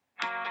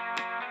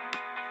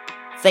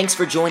Thanks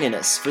for joining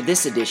us for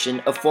this edition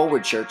of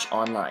Forward Church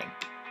Online.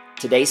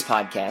 Today's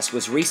podcast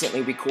was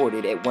recently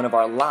recorded at one of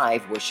our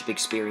live worship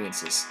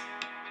experiences.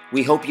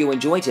 We hope you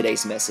enjoy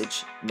today's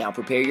message. Now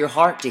prepare your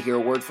heart to hear a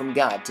word from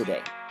God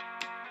today.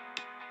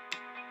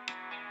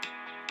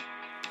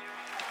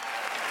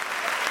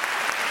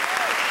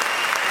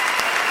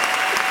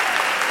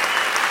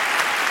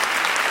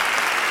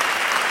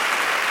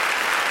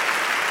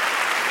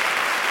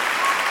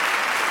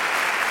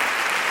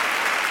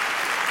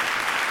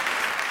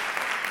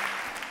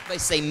 They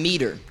say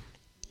meter.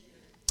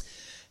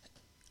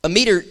 A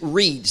meter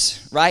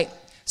reads, right?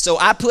 So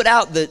I put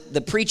out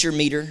the preacher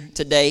meter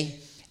today,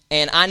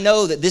 and I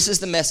know that this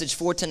is the message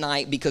for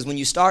tonight because when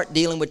you start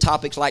dealing with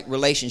topics like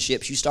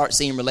relationships, you start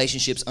seeing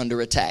relationships under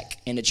attack.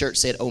 And the church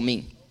said, oh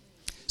me.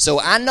 So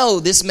I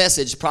know this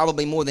message,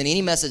 probably more than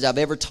any message I've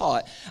ever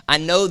taught, I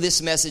know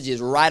this message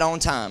is right on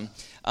time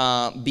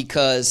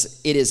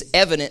because it is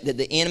evident that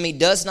the enemy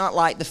does not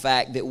like the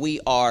fact that we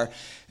are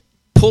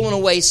pulling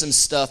away some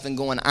stuff and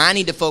going, I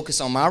need to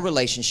focus on my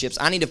relationships.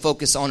 I need to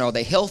focus on, are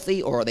they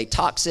healthy or are they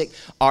toxic?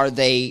 Are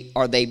they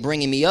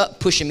bringing me up,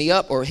 pushing me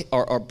up, or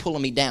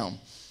pulling me down?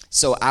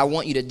 So I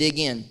want you to dig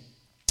in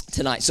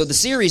tonight. So the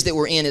series that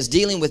we're in is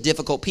dealing with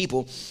difficult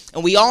people.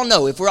 And we all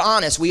know, if we're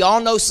honest, we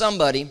all know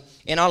somebody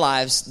in our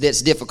lives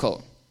that's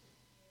difficult.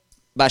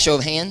 By show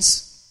of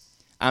hands,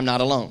 I'm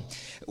not alone.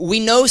 We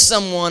know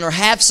someone or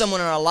have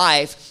someone in our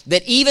life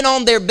that even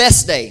on their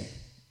best day,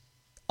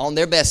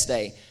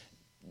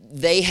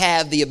 they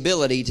have the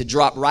ability to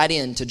drop right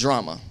into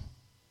drama.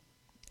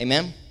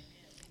 Amen?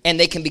 And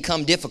they can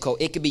become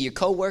difficult. It could be your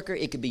coworker,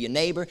 it could be your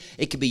neighbor,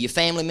 it could be your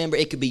family member,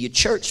 it could be your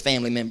church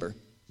family member.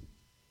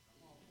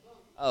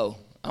 Oh,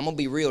 I'm gonna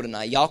be real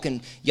tonight. Y'all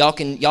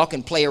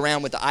can play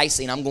around with the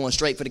icing. I'm going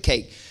straight for the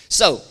cake.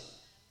 So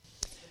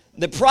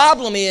the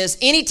problem is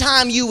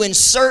anytime you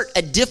insert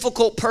a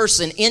difficult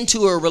person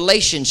into a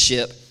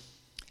relationship,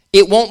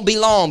 it won't be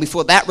long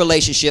before that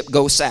relationship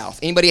goes south.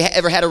 Anybody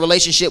ever had a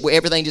relationship where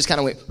everything just kind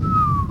of went?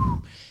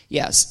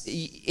 Yes.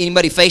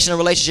 Anybody facing a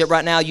relationship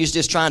right now, you're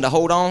just trying to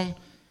hold on?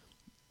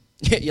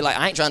 You're like,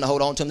 I ain't trying to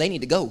hold on to them. They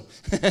need to go.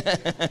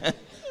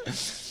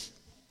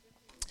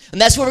 And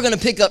that's what we're going to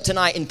pick up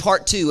tonight in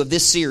part 2 of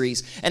this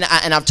series. And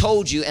I've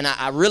told you, and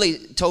I really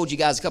told you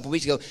guys a couple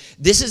weeks ago,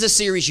 this is a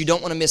series you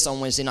don't want to miss on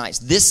Wednesday nights.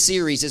 This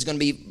series is going to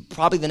be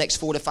probably the next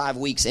 4 to 5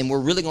 weeks, and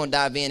we're really going to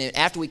dive in. And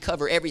after we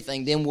cover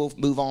everything, then we'll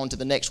move on to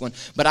the next one.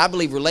 But I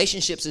believe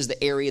relationships is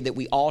the area that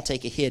we all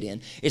take a hit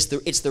in. It's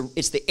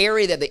the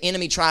area that the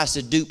enemy tries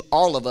to dupe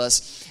all of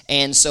us.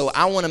 And so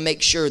I want to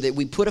make sure that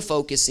we put a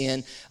focus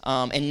in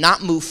and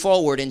not move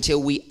forward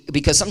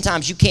because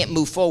sometimes you can't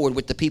move forward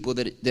with the people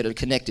that are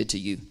connected to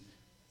you.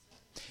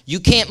 You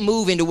can't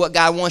move into what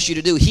God wants you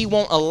to do. He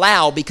won't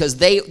allow because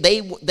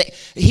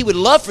He would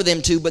love for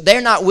them to, but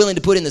they're not willing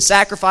to put in the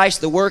sacrifice,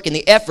 the work, and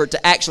the effort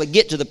to actually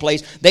get to the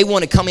place. They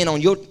want to come in on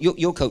your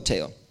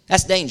coattail.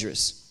 That's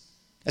dangerous.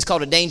 That's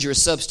called a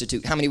dangerous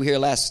substitute. How many were here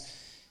last?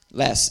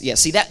 Yeah.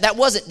 See, that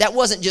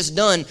wasn't just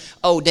done.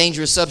 Oh,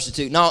 dangerous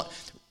substitute. No,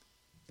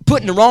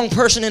 putting the wrong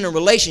person in a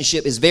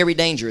relationship is very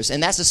dangerous,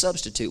 and that's a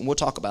substitute. And we'll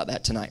talk about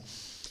that tonight.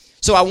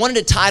 So I wanted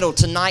to title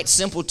tonight's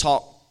simple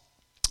talk,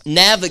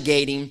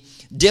 Navigating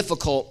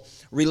Difficult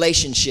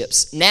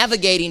Relationships.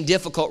 Navigating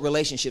difficult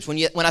relationships.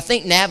 When I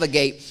think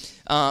navigate,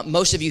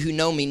 most of you who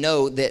know me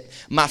know that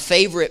my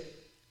favorite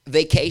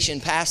vacation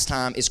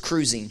pastime is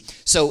cruising.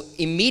 So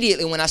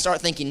immediately when I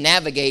start thinking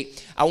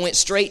navigate, I went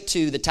straight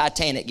to the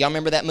Titanic. Y'all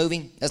remember that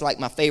movie? That's like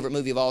my favorite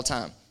movie of all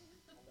time.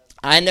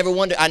 I never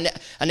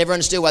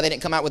understood why they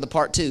didn't come out with a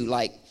part 2.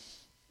 Like,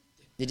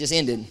 it just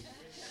ended.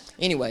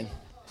 Anyway,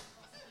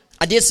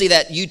 I did see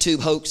that YouTube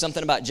hoax,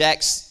 something about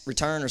Jack's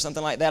return or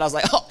something like that. I was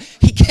like, oh,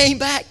 he came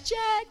back.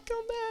 Jack,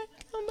 come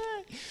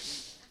back.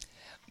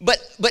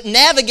 But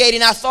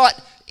navigating, I thought,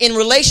 in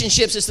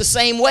relationships, it's the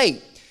same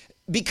way.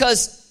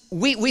 Because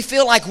we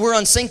feel like we're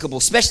unsinkable,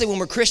 especially when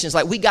we're Christians.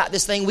 Like, we got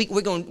this thing,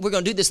 we're going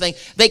to do this thing.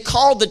 They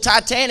called the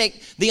Titanic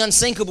the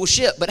unsinkable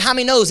ship. But how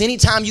many knows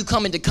anytime you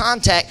come into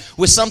contact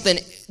with something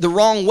the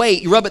wrong way,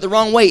 you rub it the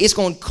wrong way, it's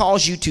going to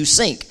cause you to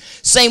sink.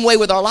 Same way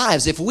with our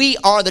lives. If we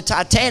are the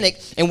Titanic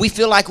and we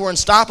feel like we're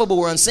unstoppable,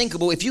 we're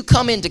unsinkable, if you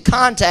come into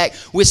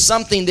contact with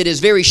something that is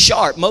very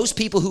sharp, most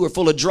people who are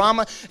full of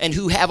drama and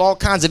who have all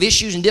kinds of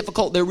issues and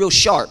difficult, they're real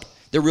sharp.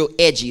 They're real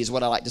edgy is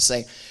what I like to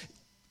say.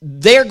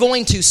 They're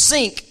going to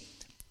sink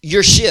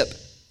your ship.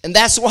 And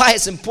that's why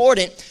it's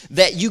important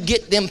that you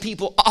get them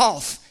people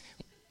off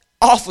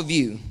of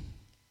you.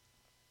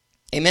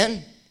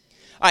 Amen?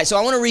 All right, so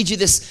I want to read you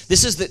this.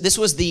 This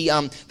was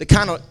the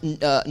kind of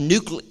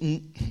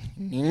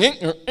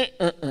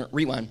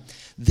rewind.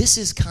 This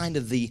is kind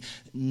of the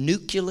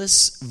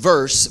nucleus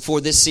verse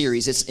for this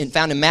series. It's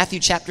found in Matthew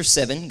chapter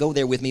 7. Go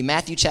there with me.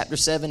 Matthew chapter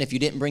 7. If you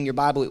didn't bring your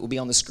Bible, it will be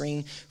on the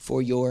screen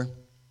for your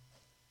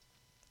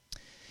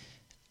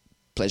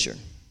pleasure.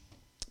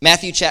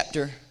 Matthew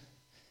chapter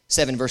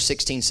 7, verse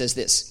 16 says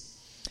this.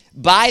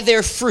 By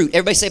their fruit.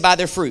 Everybody say by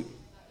their fruit.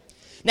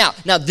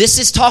 Now this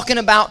is talking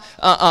about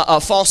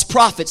false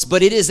prophets,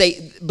 but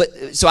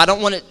so I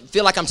don't want to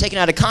feel like I'm taking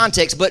it out of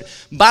context, but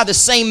by the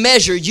same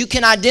measure, you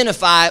can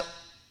identify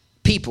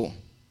people,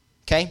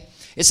 okay?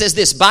 It says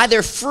this, by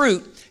their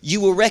fruit,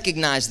 you will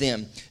recognize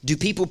them. Do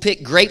people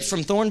pick grapes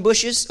from thorn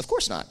bushes? Of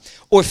course not.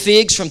 Or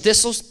figs from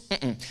thistles?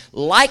 Mm-mm.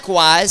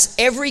 Likewise,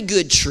 every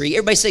good tree,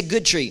 everybody say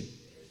good tree,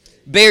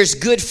 bears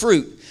good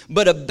fruit,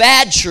 but a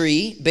bad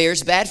tree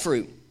bears bad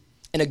fruit.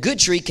 And a good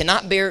tree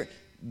cannot bear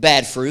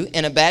bad fruit,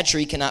 and a bad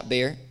tree cannot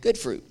bear good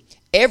fruit.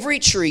 Every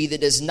tree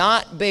that does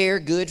not bear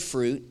good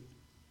fruit,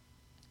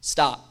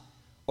 stop.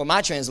 Or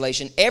my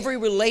translation, every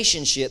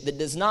relationship that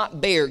does not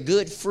bear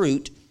good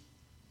fruit,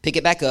 pick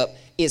it back up,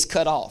 is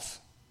cut off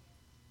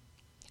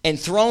and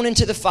thrown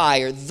into the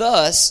fire.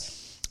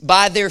 Thus,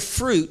 by their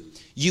fruit,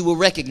 you will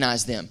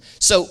recognize them.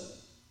 So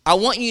I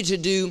want you to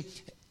do,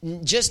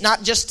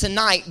 not just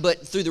tonight,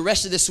 but through the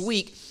rest of this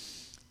week,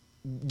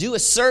 do a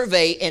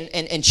survey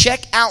and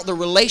check out the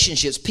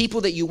relationships,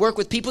 people that you work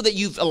with, people that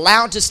you've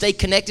allowed to stay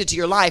connected to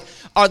your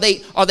life. Are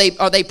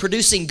they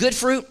producing good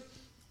fruit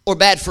or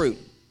bad fruit?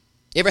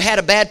 You ever had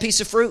a bad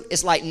piece of fruit?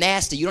 It's like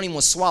nasty. You don't even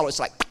want to swallow. It's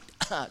like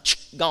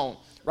gone,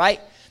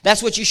 right?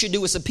 That's what you should do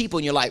with some people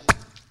in your life.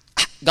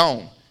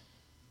 Gone.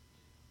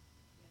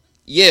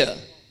 Yeah.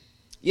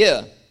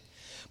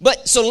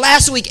 But so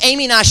last week,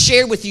 Amy and I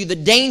shared with you the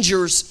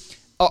dangers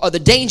or the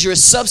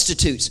dangerous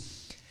substitutes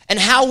and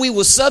how we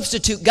will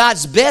substitute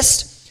God's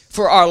best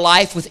for our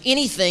life with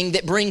anything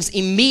that brings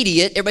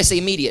immediate, everybody say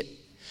immediate.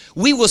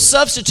 We will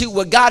substitute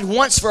what God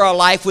wants for our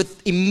life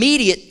with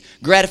immediate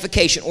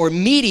gratification or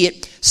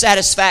immediate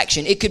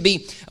satisfaction. It could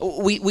be,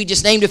 we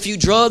just named a few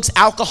drugs,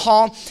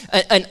 alcohol,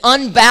 an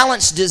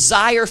unbalanced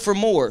desire for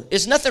more.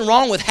 There's nothing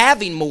wrong with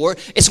having more.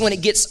 It's when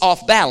it gets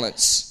off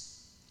balance.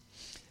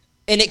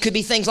 And it could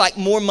be things like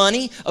more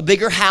money, a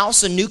bigger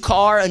house, a new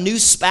car, a new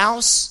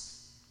spouse.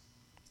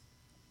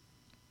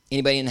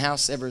 Anybody in the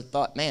house ever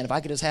thought, man, if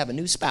I could just have a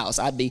new spouse,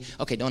 I'd be,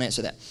 okay, don't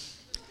answer that.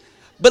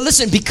 But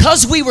listen,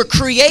 because we were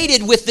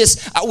created with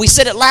this, we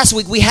said it last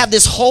week, we have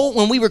this hole.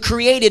 When we were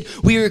created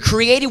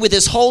with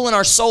this hole in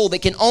our soul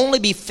that can only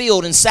be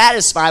filled and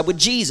satisfied with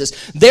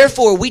Jesus.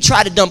 Therefore, we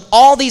try to dump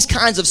all these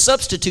kinds of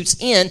substitutes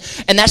in,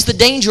 and that's the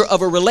danger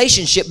of a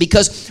relationship,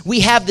 because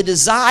we have the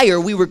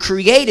desire, we were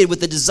created with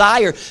the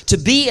desire to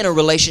be in a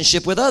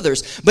relationship with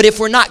others. But if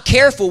we're not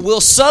careful, we'll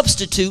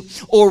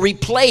substitute or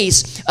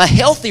replace a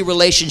healthy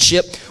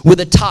relationship with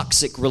a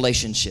toxic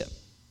relationship.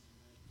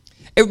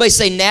 Everybody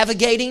say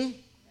navigating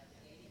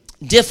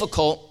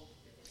difficult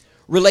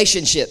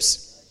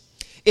relationships.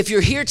 If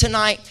you're here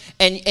tonight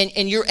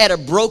and you're at a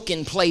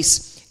broken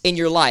place in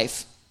your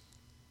life,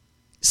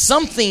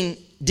 something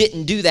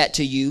didn't do that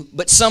to you,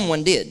 but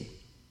someone did.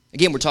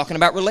 Again, we're talking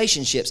about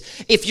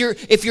relationships. If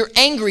you're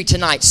angry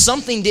tonight,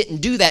 something didn't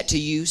do that to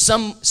you,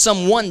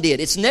 someone did.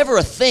 It's never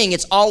a thing,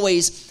 it's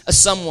always a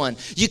someone.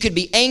 You could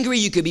be angry,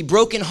 you could be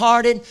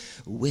brokenhearted.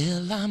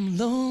 Well, I'm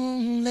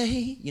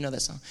lonely. You know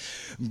that song?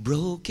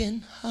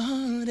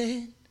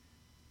 Brokenhearted.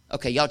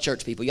 Okay, y'all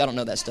church people, y'all don't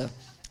know that stuff.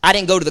 I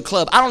didn't go to the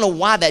club. I don't know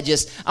why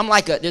I'm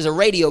like there's a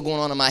radio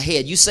going on in my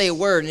head. You say a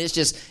word and it's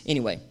just,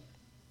 anyway.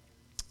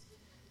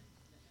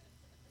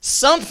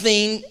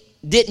 Something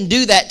didn't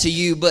do that to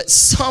you, but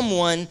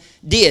someone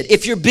did.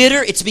 If you're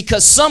bitter, it's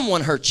because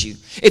someone hurt you.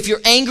 If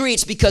you're angry,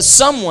 it's because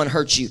someone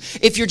hurt you.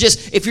 If you're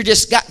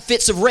just got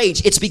fits of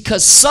rage, it's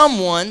because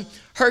someone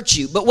hurt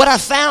you. But what I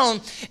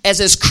found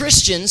as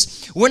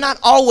Christians, we're not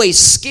always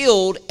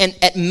skilled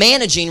at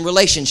managing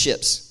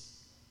relationships.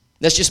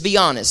 Let's just be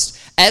honest.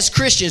 As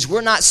Christians,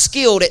 we're not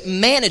skilled at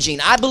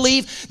managing. I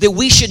believe that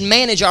we should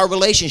manage our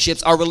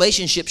relationships. Our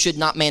relationships should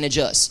not manage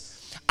us.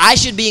 I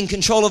should be in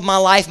control of my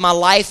life. My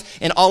life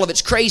and all of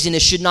its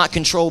craziness should not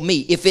control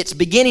me. If it's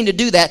beginning to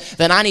do that,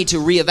 then I need to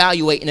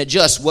reevaluate and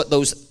adjust what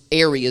those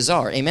areas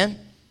are. Amen?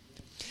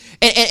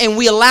 And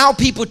we allow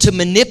people to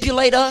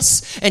manipulate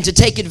us and to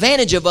take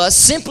advantage of us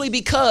simply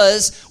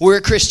because we're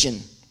a Christian.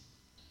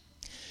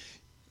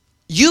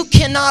 You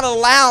cannot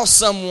allow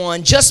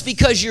someone, just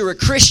because you're a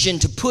Christian,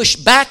 to push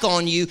back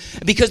on you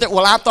because,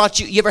 I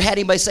thought you ever had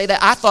anybody say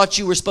that? I thought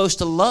you were supposed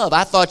to love.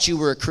 I thought you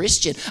were a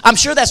Christian. I'm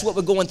sure that's what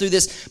was going through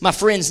my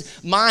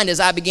friend's mind as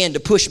I began to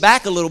push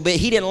back a little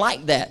bit. He didn't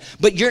like that.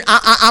 But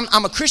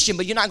I'm a Christian,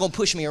 but you're not going to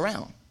push me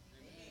around.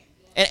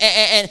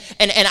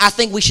 And I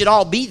think we should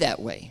all be that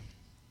way.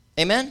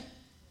 Amen?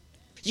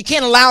 You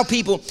can't allow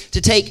people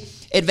to take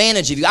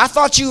advantage of you. I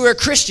thought you were a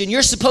Christian.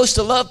 You're supposed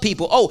to love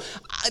people. Oh,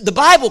 the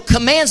Bible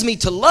commands me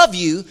to love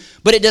you,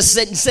 but it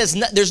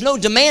says there's no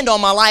demand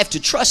on my life to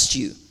trust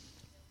you.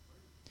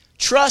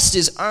 Trust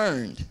is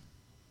earned.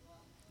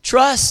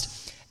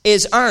 Trust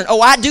is earned.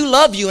 Oh, I do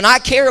love you and I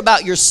care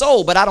about your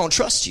soul, but I don't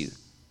trust you.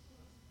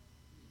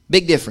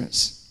 Big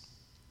difference.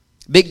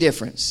 Big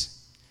difference.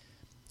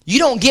 You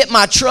don't get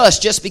my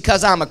trust just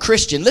because I'm a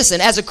Christian.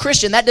 Listen, as a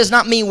Christian, that does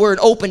not mean we're an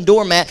open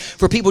doormat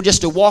for people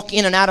just to walk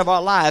in and out of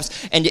our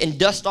lives and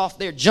dust off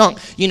their junk,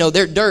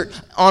 their dirt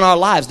on our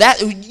lives.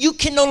 That you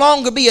can no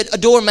longer be a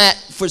doormat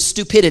for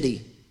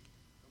stupidity.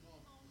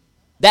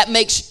 That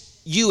makes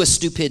you a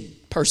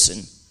stupid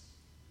person.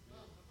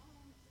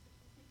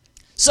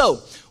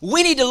 So,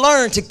 we need to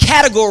learn to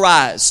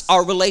categorize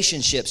our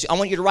relationships. I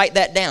want you to write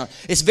that down.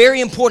 It's very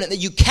important that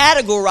you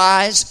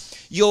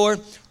categorize your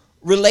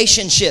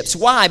relationships.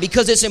 Why?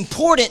 Because it's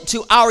important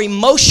to our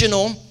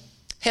emotional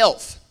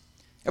health.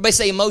 Everybody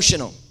say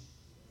emotional.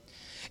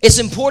 It's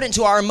important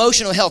to our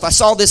emotional health. I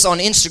saw this on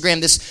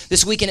Instagram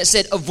this week, and it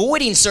said,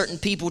 avoiding certain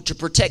people to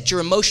protect your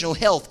emotional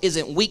health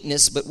isn't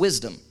weakness, but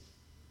wisdom.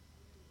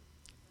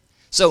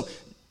 So,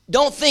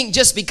 don't think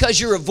just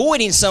because you're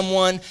avoiding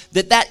someone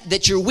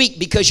that you're weak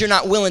because you're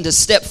not willing to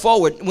step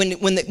forward.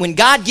 When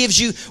God gives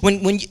you,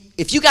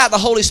 if you got the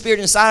Holy Spirit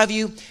inside of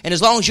you, and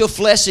as long as your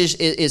flesh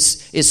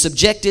is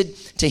subjected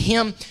to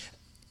Him,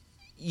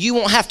 you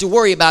won't have to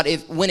worry about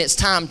it when it's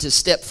time to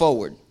step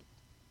forward.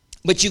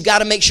 But you've got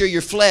to make sure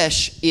your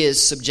flesh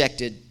is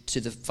subjected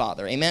to the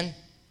Father. Amen?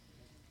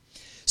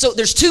 So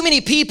there's too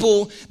many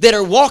people that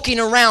are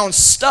walking around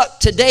stuck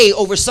today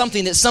over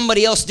something that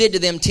somebody else did to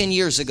them 10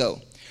 years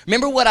ago.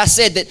 Remember what I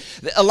said, that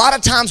a lot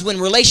of times when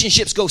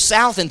relationships go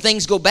south and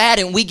things go bad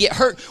and we get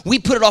hurt, we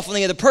put it off on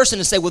the other person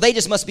and say, well, they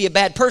just must be a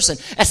bad person.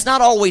 That's not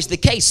always the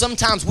case.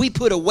 Sometimes we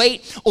put a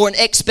weight or an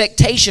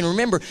expectation.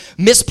 Remember,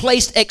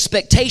 misplaced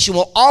expectation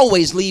will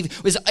always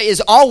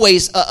is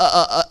always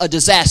a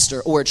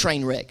disaster or a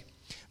train wreck.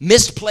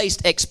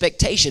 Misplaced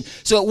expectation.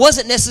 So it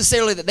wasn't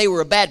necessarily that they were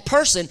a bad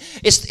person.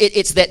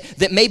 It's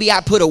that maybe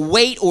I put a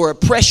weight or a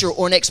pressure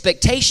or an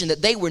expectation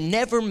that they were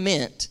never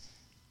meant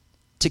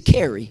to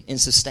carry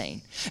and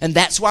sustain. And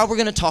that's why we're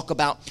going to talk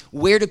about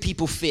where do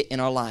people fit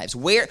in our lives?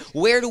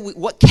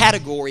 What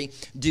category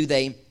do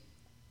they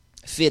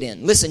fit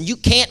in? Listen, you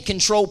can't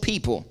control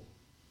people.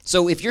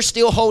 So if you're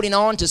still holding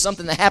on to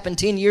something that happened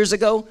 10 years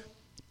ago,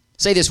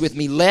 say this with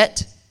me,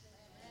 let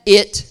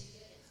it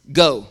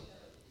go.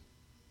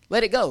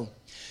 Let it go.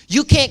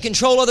 You can't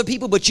control other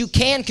people, but you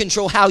can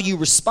control how you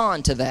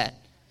respond to that.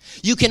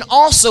 You can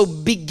also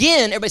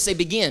begin, everybody say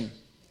begin.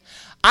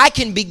 I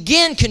can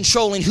begin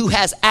controlling who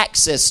has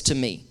access to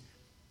me.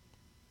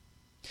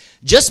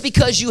 Just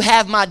because you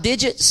have my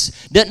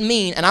digits doesn't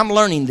mean, and I'm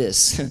learning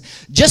this,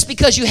 just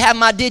because you have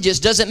my digits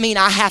doesn't mean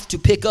I have to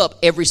pick up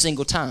every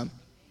single time.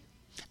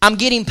 I'm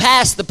getting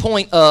past the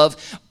point of,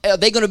 are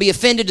they going to be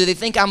offended? Do they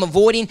think I'm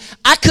avoiding?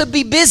 I could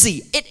be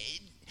busy.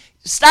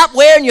 Stop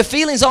wearing your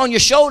feelings on your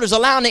shoulders,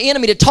 allowing the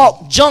enemy to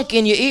talk junk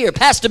in your ear.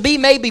 Pastor B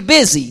may be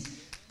busy.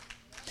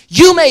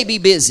 You may be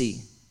busy.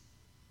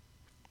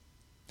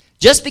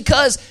 Just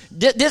because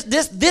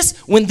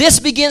when this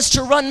begins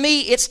to run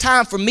me, it's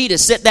time for me to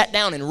sit that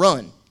down and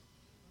run.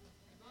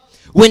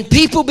 When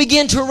people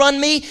begin to run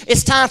me,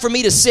 it's time for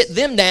me to sit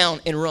them down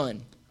and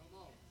run.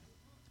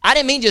 I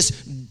didn't mean just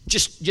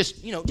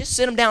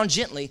sit them down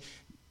gently.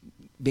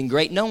 Been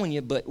great knowing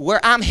you, but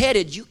where I'm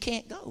headed, you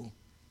can't go.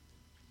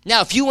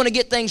 Now, if you want to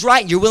get things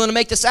right and you're willing to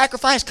make the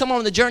sacrifice, come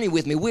on the journey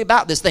with me. We're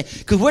about this thing.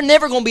 Because we're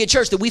never going to be a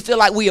church that we feel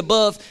like we're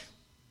above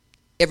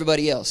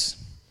everybody else.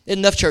 There's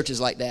enough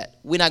churches like that.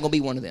 We're not going to be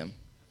one of them.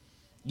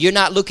 You're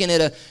not looking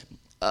at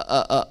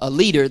a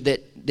leader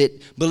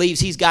that believes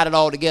he's got it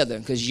all together,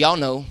 because y'all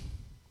know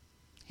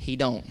he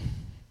don't.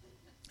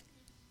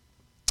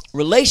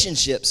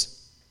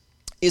 Relationships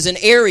is an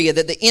area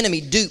that the enemy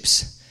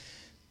dupes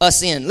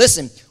us in.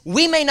 Listen,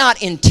 we may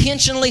not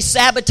intentionally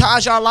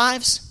sabotage our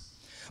lives,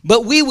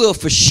 but we will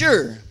for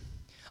sure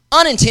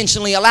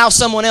unintentionally allow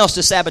someone else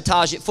to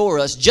sabotage it for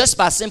us just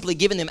by simply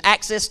giving them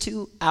access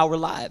to our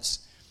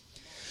lives.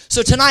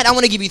 So tonight I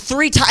want to give you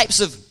 3 types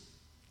of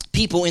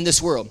people in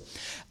this world.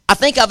 I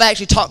think I've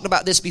actually talked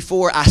about this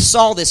before. I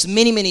saw this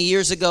many, many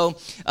years ago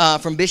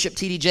from Bishop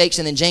T.D. Jakes,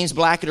 and then James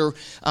Blackett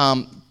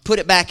put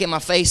it back in my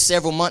face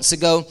several months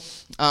ago.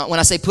 When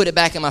I say put it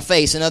back in my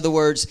face, in other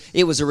words,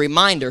 it was a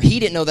reminder. He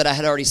didn't know that I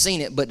had already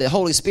seen it, but the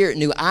Holy Spirit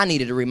knew I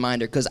needed a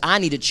reminder because I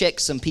need to check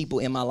some people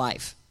in my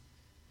life.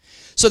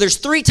 So there's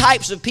 3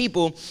 types of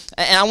people,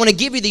 and I want to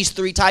give you these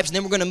 3 types, and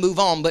then we're going to move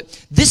on.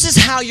 But this is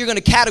how you're going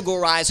to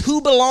categorize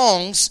who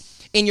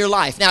belongs in your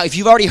life. Now, if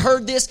you've already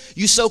heard this,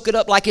 you soak it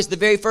up like it's the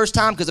very first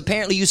time, because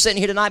apparently you're sitting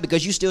here tonight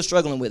because you're still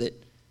struggling with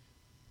it.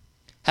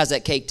 How's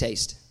that cake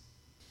taste?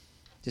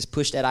 Just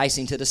push that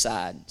icing to the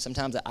side.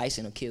 Sometimes the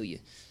icing will kill you.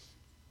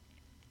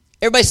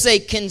 Everybody say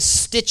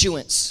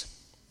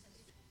constituents.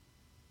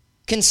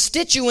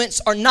 Constituents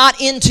are not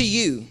into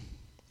you.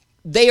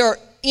 They are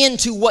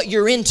into what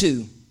you're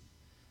into.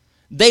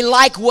 They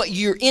like what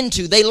you're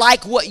into. They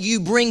like what you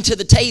bring to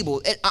the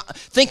table.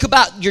 Think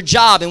about your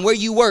job and where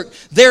you work.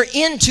 They're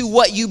into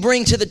what you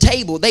bring to the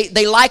table.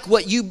 They like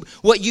what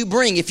you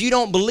bring. If you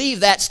don't believe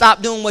that,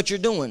 stop doing what you're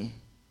doing.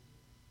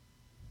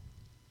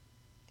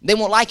 They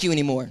won't like you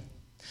anymore.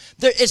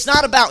 It's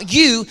not about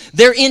you.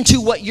 They're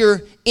into what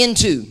you're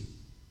into.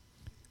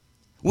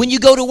 When you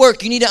go to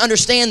work, you need to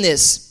understand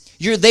this.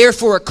 You're there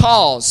for a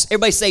cause.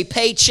 Everybody say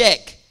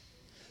paycheck.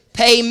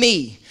 Pay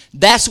me.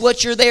 That's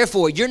what you're there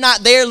for. You're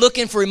not there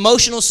looking for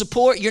emotional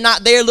support. You're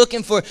not there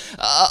looking for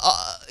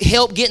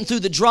help getting through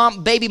the drama,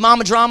 baby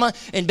mama drama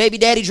and baby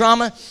daddy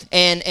drama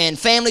and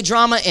family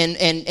drama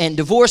and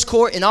divorce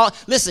court and all.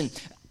 Listen,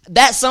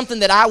 that's something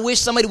that I wish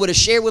somebody would have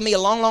shared with me a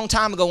long, long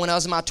time ago when I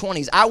was in my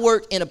 20s. I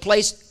worked in a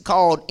place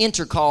called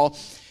Intercall,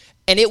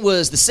 and it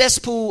was the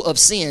cesspool of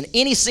sin.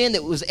 Any sin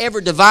that was ever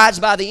devised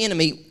by the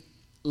enemy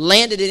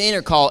landed at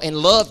Intercall, and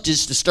love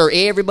just to stir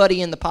everybody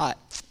in the pot.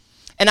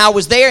 And I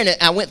was there, and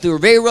I went through a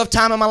very rough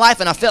time in my life,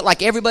 and I felt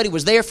like everybody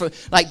was there for,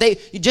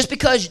 just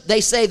because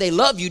they say they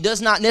love you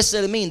does not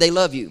necessarily mean they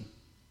love you.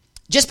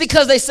 Just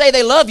because they say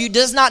they love you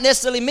does not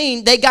necessarily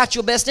mean they got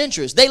your best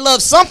interest. They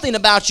love something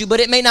about you,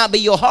 but it may not be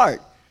your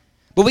heart.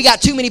 But we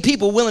got too many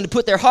people willing to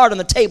put their heart on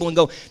the table and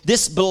go,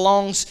 this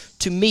belongs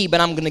to me,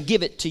 but I'm going to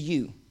give it to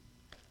you.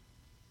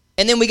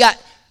 And then we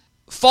got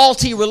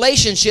faulty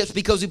relationships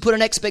because we put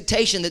an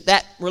expectation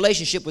that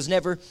relationship was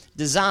never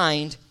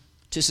designed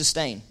to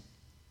sustain.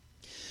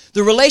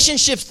 The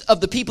relationships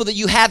of the people that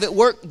you have at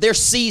work, they're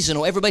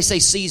seasonal. Everybody say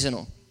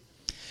seasonal.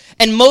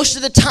 And most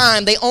of the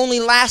time, they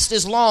only last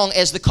as long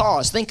as the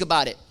cause. Think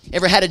about it.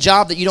 Ever had a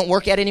job that you don't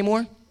work at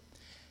anymore?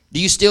 Do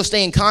you still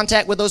stay in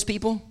contact with those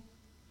people?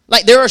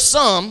 Like, there are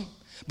some,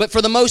 but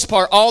for the most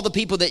part, all the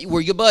people that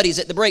were your buddies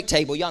at the break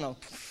table, y'all know.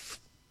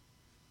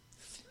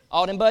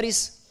 All them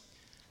buddies.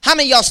 How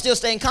many of y'all still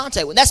stay in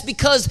contact with? That's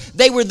because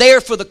they were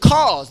there for the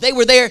cause. They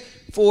were there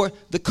for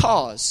the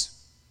cause.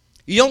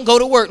 You don't go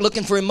to work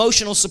looking for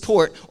emotional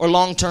support or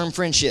long-term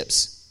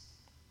friendships.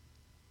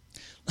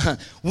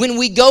 When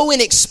we go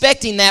in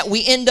expecting that,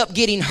 we end up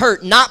getting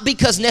hurt, not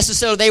because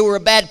necessarily they were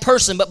a bad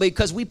person, but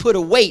because we put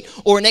a weight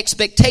or an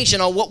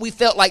expectation on what we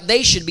felt like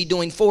they should be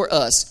doing for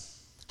us.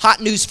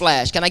 Hot news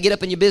flash. Can I get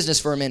up in your business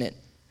for a minute?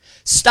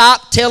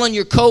 Stop telling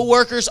your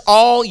coworkers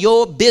all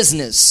your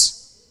business.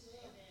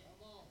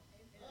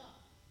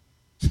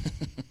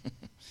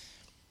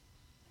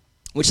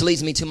 Which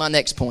leads me to my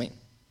next point.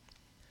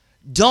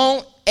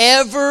 Don't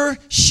ever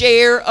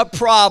share a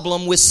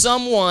problem with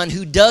someone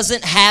who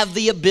doesn't have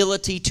the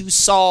ability to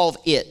solve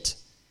it.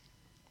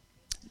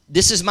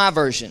 This is my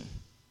version.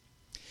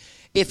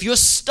 If you're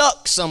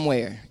stuck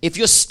somewhere, if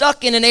you're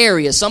stuck in an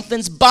area,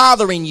 something's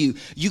bothering you,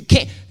 you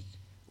can't.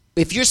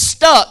 If you're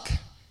stuck,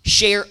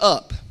 share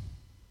up.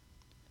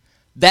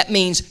 That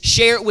means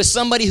share it with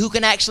somebody who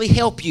can actually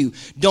help you.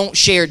 Don't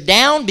share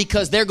down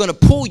because they're going to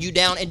pull you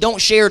down, and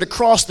don't share it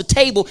across the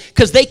table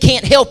because they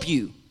can't help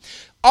you.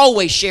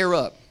 Always share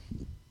up.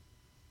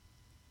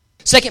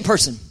 Second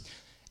person.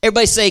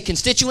 Everybody say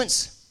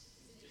constituents.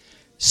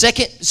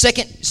 Second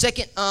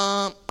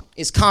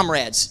is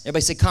comrades.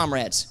 Everybody say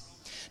comrades.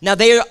 Now,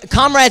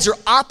 comrades are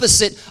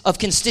opposite of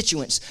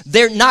constituents.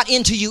 They're not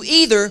into you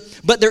either,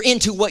 but they're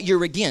into what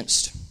you're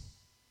against.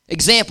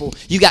 Example,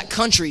 you got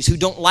countries who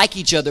don't like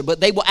each other, but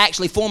they will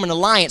actually form an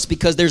alliance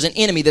because there's an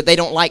enemy that they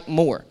don't like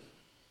more.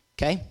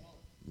 Okay?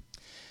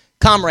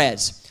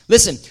 Comrades.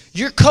 Listen,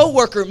 your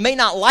coworker may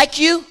not like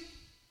you,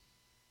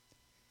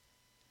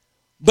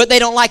 but they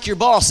don't like your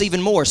boss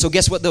even more. So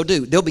guess what they'll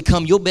do? They'll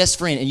become your best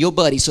friend and your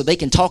buddy so they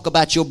can talk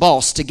about your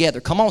boss together.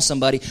 Come on,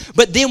 somebody.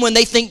 But then when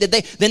they think that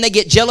they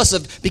get jealous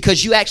of,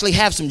 because you actually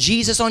have some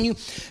Jesus on you,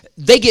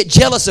 they get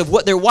jealous of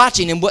what they're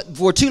watching, and what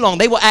for too long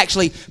they will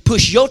actually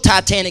push your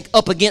Titanic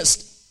up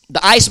against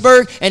the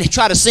iceberg and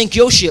try to sink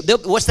your ship.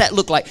 What's that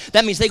look like?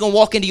 That means they're going to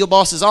walk into your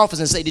boss's office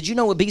and say, did you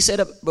know what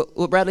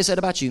Bradley said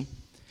about you?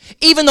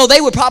 Even though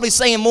they were probably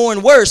saying more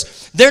and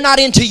worse, they're not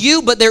into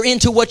you, but they're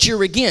into what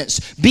you're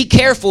against. Be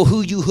careful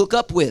who you hook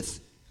up with.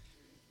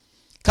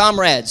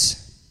 Comrades.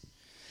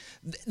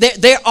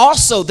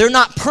 They're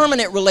not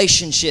permanent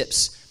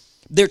relationships.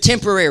 They're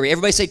temporary.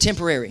 Everybody say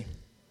temporary.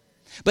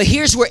 But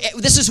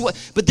this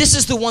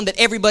is the one that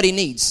everybody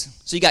needs.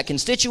 So you got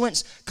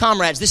constituents,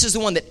 comrades. This is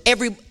the one that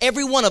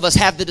every one of us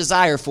have the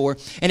desire for,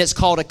 and it's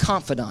called a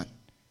confidant.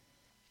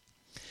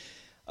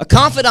 A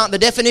confidant, the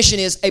definition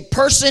is a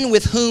person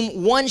with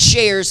whom one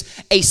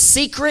shares a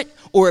secret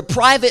or a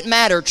private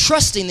matter,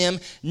 trusting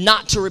them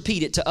not to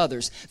repeat it to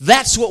others.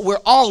 That's what we're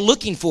all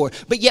looking for.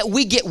 But yet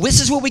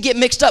this is where we get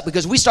mixed up,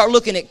 because we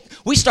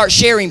start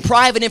sharing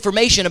private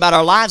information about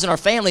our lives and our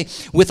family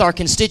with our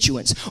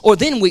constituents. Or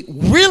then we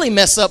really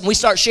mess up and we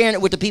start sharing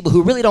it with the people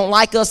who really don't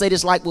like us. They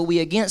just like what we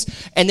against.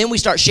 And then we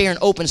start sharing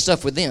open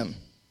stuff with them.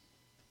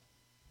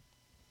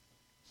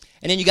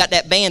 And then you got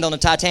that band on the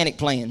Titanic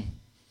playing.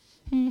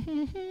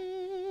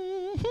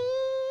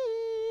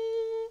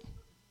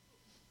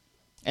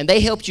 And they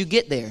helped you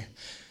get there.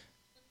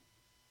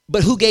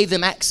 But who gave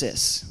them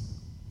access?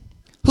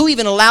 Who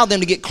even allowed them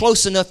to get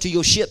close enough to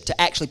your ship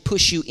to actually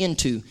push you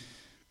into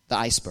the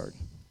iceberg?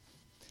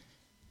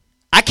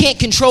 I can't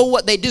control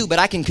what they do, but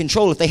I can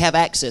control if they have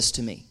access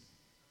to me.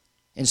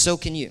 And so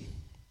can you.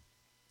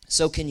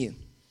 So can you.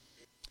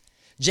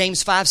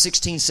 James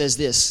 5:16 says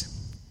this.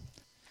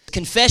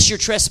 Confess your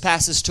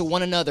trespasses to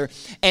one another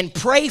and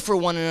pray for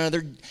one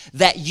another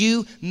that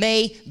you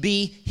may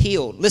be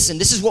healed. Listen,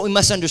 this is what we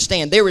must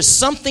understand. There is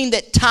something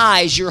that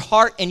ties your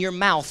heart and your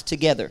mouth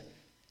together.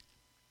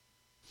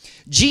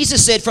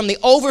 Jesus said, from the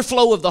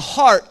overflow of the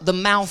heart, the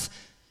mouth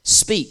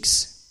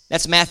speaks.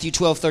 That's Matthew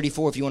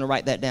 12:34 if you want to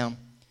write that down.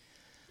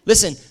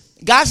 Listen,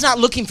 God's not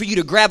looking for you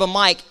to grab a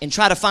mic and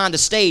try to find a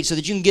stage so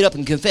that you can get up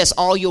and confess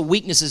all your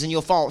weaknesses and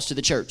your faults to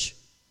the church.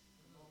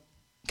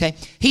 Okay?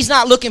 He's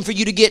not looking for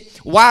you to get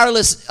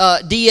wireless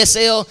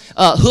DSL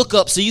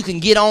hookups so you can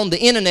get on the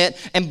internet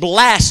and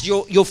blast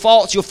your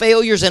faults, your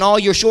failures, and all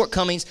your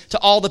shortcomings to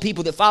all the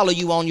people that follow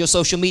you on your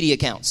social media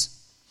accounts.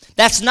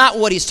 That's not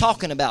what he's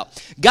talking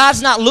about.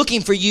 God's not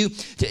looking for you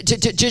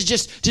to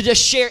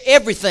just share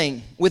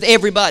everything with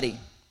everybody.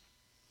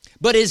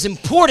 But it is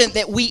important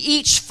that we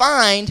each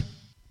find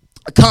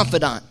a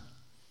confidant.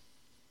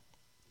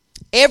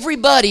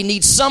 Everybody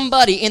needs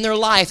somebody in their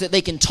life that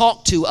they can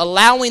talk to,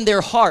 allowing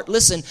their heart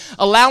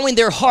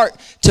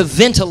to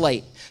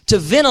ventilate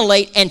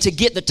and to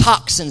get the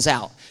toxins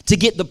out, to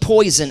get the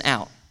poison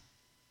out.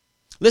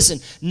 Listen,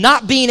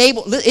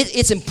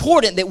 it's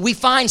important that we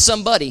find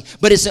somebody,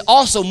 but it's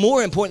also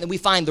more important that we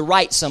find the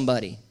right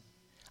somebody.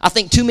 I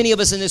think too many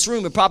of us in this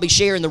room are probably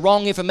sharing the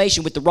wrong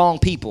information with the wrong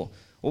people.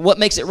 Well, what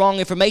makes it wrong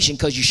information?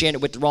 Because you're sharing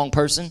it with the wrong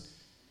person.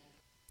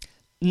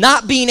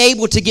 Not being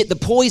able to get the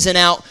poison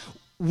out,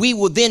 we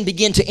will then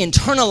begin to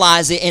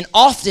internalize it, and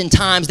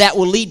oftentimes that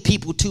will lead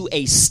people to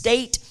a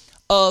state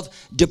of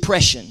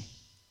depression.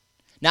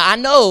 Now, I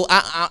know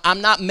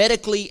I'm not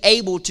medically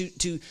able to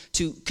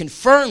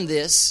confirm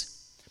this,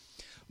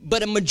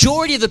 but a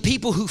majority of the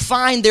people who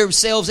find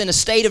themselves in a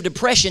state of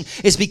depression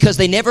is because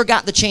they never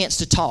got the chance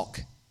to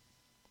talk.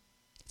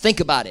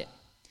 Think about it.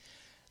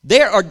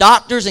 There are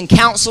doctors and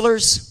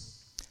counselors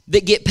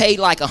that get paid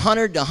like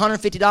 $100 to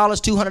 $150,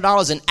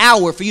 $200 an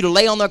hour for you to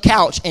lay on their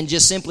couch and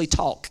just simply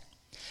talk.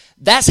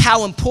 That's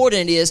how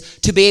important it is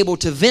to be able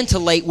to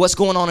ventilate what's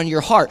going on in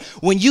your heart.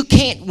 When you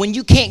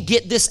can't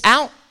get this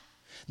out,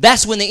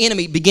 that's when the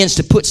enemy begins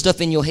to put stuff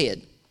in your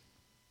head.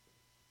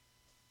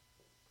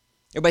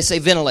 Everybody say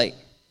ventilate.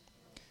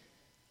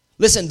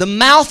 Listen, the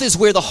mouth is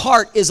where the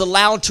heart is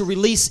allowed to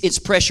release its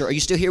pressure. Are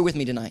you still here with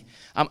me tonight?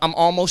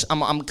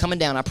 I'm coming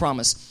down, I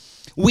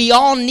promise. We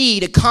all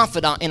need a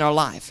confidant in our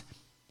life.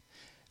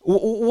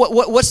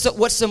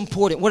 What's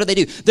important? What do they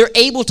do? They're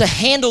able to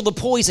handle the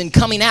poison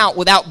coming out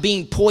without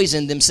being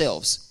poisoned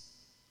themselves.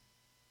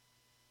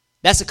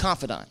 That's a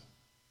confidant.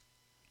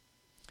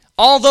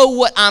 Although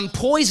what I'm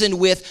poisoned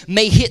with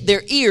may hit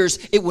their ears,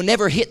 it will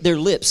never hit their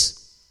lips.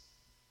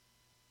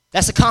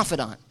 That's a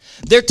confidant.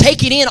 They're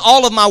taking in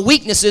all of my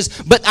weaknesses,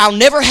 but I'll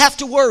never have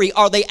to worry,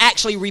 are they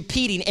actually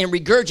repeating and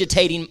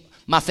regurgitating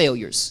my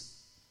failures?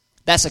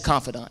 That's a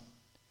confidant.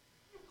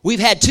 We've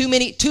had too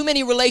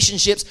many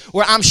relationships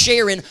where I'm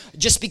sharing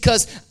just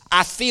because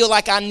I feel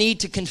like I need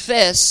to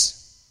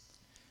confess.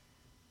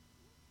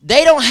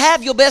 They don't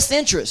have your best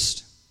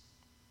interest.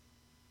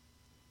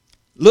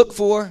 Look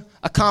for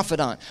a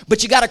confidant.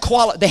 But you got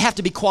to they have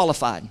to be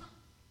qualified.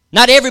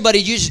 Not everybody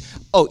you're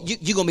going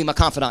to be my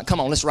confidant.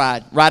 Come on, let's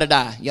ride. Ride or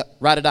die. Yep,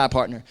 ride or die,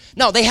 partner.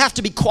 No, they have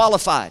to be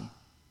qualified.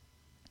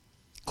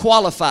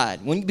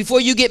 Qualified.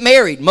 Before you get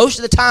married, most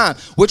of the time,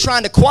 we're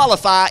trying to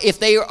qualify if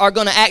they are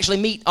going to actually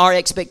meet our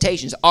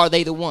expectations. Are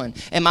they the one?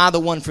 Am I the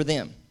one for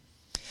them?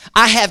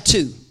 I have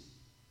two.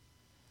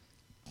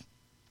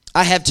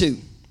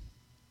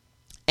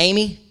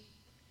 Amy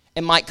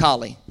and Mike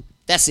Colley.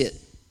 That's it.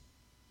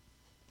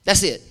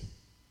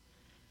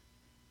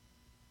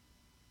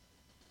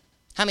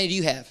 How many do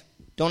you have?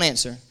 Don't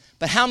answer.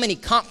 But how many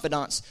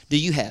confidants do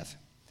you have?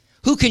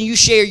 Who can you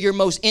share your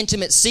most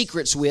intimate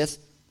secrets with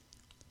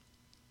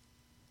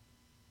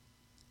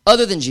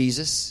other than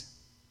Jesus,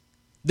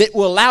 that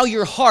will allow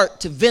your heart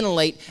to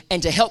ventilate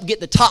and to help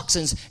get the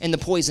toxins and the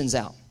poisons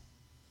out?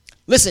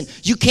 Listen,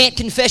 you can't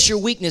confess your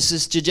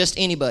weaknesses to just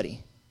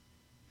anybody.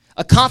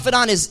 A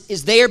confidant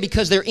is there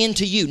because they're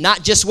into you,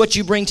 not just what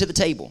you bring to the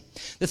table.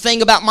 The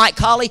thing about Mike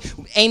Colley,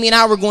 Amy and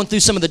I were going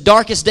through some of the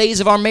darkest days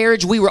of our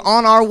marriage. We were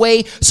on our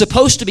way,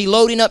 supposed to be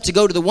loading up to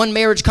go to the one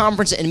marriage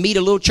conference and meet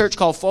a little church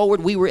called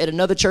Forward. We were at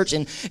another church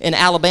in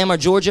Alabama,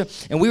 Georgia,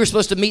 and we were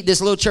supposed to meet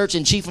this little church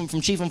in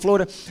Chiefland,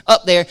 Florida,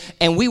 up there.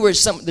 And we were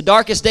the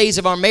darkest days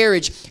of our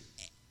marriage,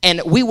 and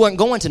we weren't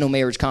going to no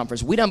marriage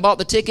conference. We done bought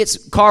the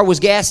tickets, car was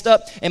gassed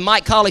up, and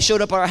Mike Colley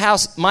showed up at our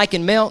house. Mike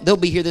and Mel, they'll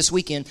be here this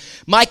weekend.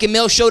 Mike and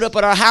Mel showed up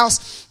at our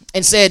house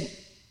and said,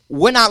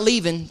 we're not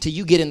leaving till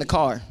you get in the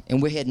car, and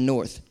we're heading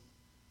north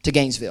to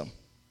Gainesville.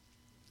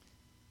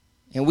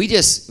 And we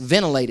just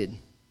ventilated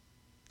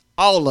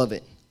all of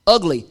it.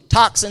 Ugly,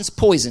 toxins,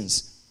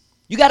 poisons.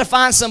 You got to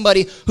find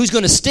somebody who's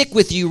going to stick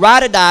with you,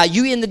 ride or die.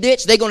 You in the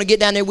ditch, they're going to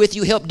get down there with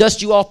you, help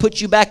dust you off, put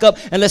you back up,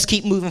 and let's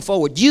keep moving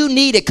forward. You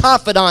need a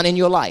confidant in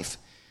your life.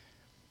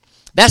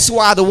 That's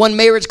why the one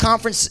marriage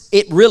conference,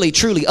 it really,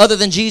 truly, other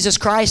than Jesus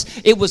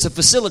Christ, it was a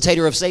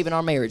facilitator of saving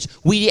our marriage.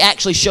 We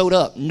actually showed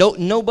up.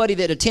 Nobody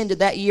that attended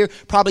that year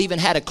probably even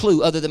had a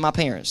clue other than my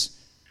parents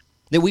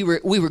that we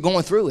were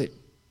going through it.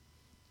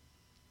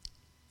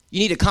 You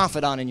need a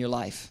confidant in your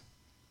life.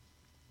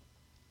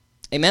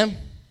 Amen?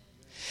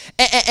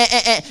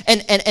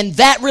 And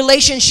that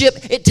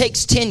relationship, it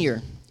takes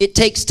tenure. It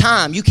takes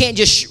time. You can't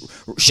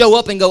just show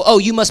up and go, oh,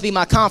 you must be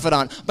my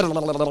confidant.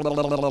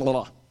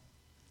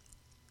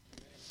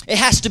 It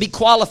has to be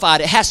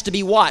qualified. It has to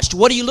be watched.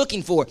 What are you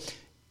looking for?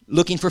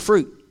 Looking for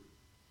fruit.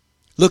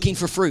 Looking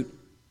for fruit.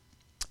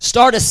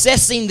 Start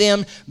assessing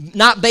them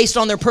not based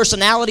on their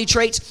personality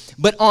traits,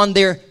 but on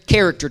their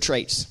character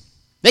traits.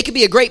 They could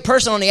be a great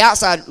person on the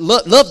outside,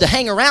 love to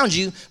hang around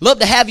you, love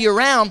to have you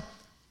around,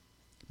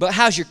 but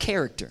how's your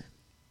character?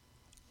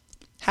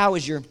 How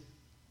is your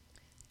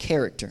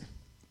character?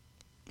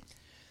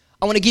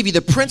 I want to give you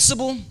the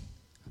principle,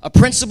 a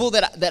principle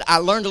that I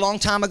learned a long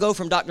time ago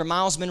from Dr.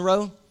 Miles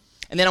Monroe,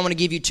 and then I want to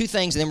give you two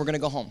things, and then we're going to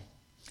go home.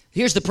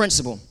 Here's the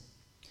principle.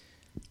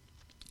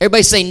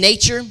 Everybody say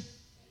nature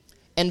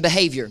and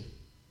behavior.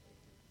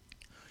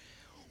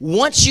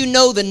 Once you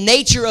know the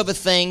nature of a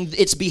thing,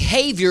 its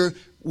behavior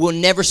will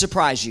never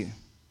surprise you.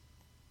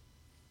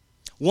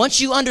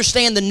 Once you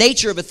understand the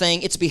nature of a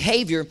thing, its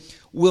behavior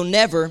will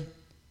never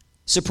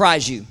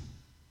surprise you.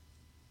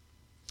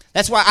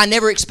 That's why I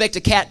never expect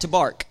a cat to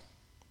bark.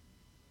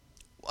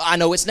 I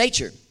know its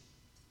nature.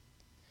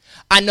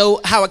 I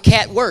know how a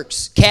cat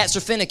works. Cats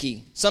are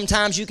finicky.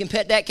 Sometimes you can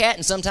pet that cat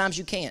and sometimes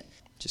you can't.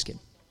 Just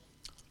kidding.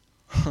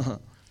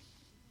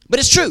 But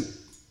it's true.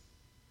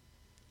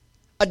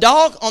 A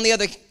dog, on the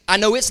other, I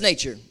know its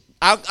nature.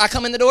 I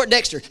come in the door at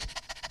Dexter.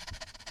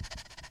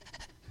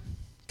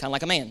 Kind of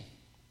like a man.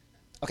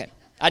 Okay.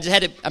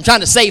 I'm trying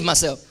to save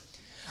myself.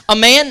 A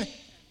man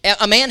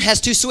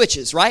has two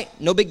switches, right?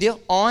 No big deal.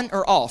 On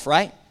or off,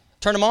 right?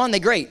 Turn them on, they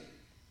great.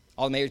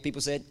 All the married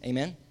people said,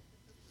 amen.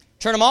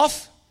 Turn them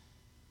off.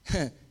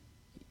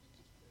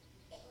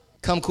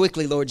 Come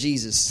quickly, Lord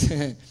Jesus.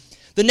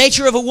 The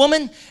nature of a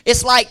woman,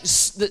 it's like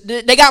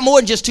they got more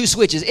than just two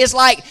switches. It's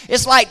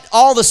like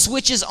all the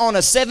switches on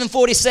a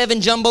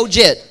 747 jumbo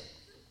jet.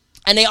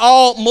 And they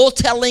all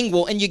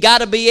multilingual, and you got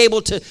to be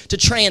able to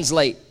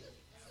translate.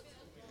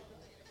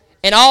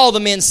 And all the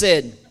men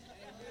said,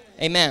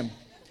 amen.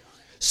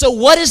 So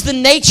what is the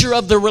nature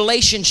of the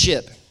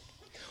relationship?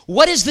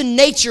 What is the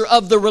nature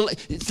of the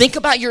think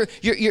about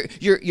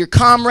your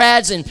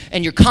comrades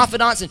and your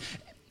confidants, and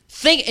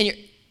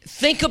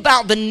think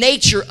about the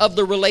nature of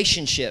the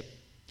relationship.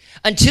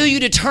 Until you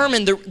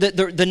determine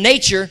the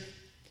nature,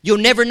 you'll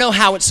never know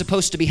how it's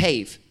supposed to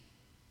behave.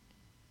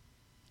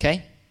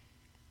 Okay?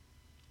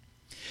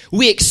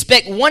 We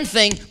expect one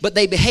thing, but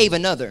they behave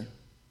another.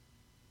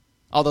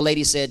 All the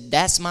ladies said,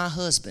 that's my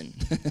husband.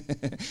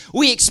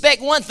 We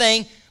expect one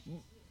thing,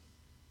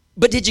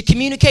 but did you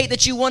communicate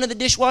that you wanted the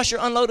dishwasher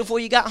unloaded before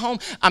you got home?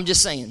 I'm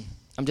just saying.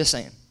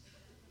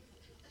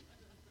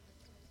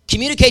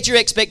 Communicate your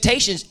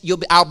expectations.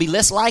 I'll be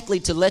less likely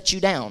to let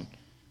you down.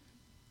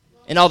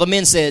 And all the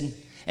men said,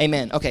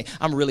 amen. Okay,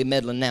 I'm really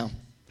meddling now.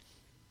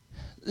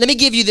 Let me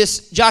give you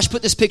this. Josh,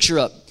 put this picture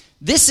up.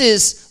 This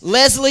is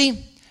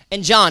Leslie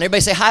and John.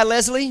 Everybody say, hi,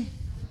 Leslie.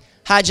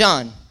 Hi,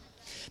 John.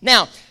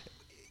 Now,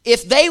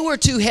 if they were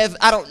to have,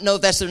 I don't know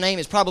if that's their name,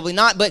 it's probably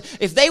not, but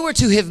if they were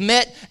to have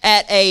met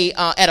at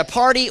a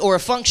party or a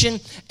function,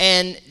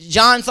 and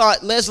John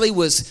thought Leslie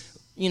was,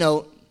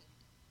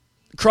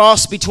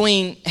 cross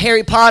between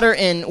Harry Potter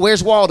and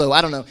Where's Waldo?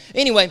 I don't know.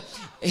 Anyway,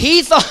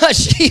 he thought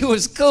she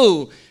was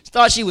cool,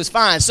 thought she was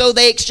fine. So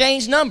they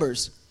exchanged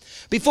numbers.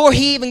 Before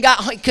he even got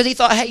home, because he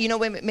thought, hey,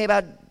 maybe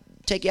I'd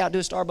take you out to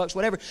a Starbucks,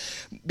 whatever.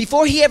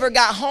 Before he ever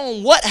got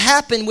home, what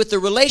happened with the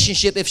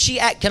relationship if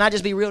can I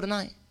just be real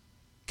tonight?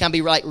 Can I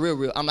be right,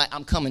 real?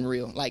 I'm coming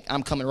real. Like,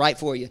 I'm coming right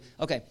for you.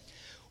 Okay.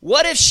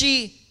 What if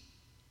she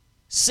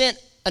sent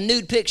a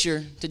nude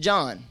picture to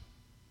John?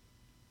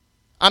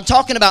 I'm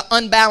talking about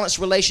unbalanced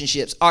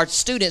relationships. Our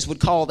students would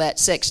call that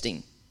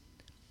sexting.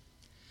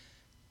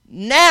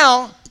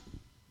 Now,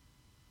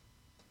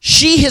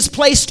 she has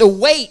placed a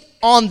weight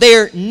on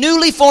their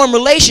newly formed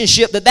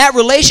relationship that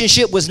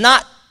relationship was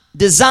not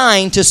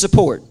designed to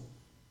support.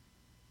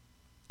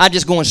 I'm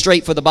just going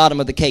straight for the bottom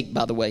of the cake,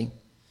 by the way.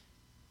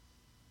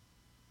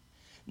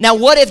 Now,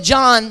 what if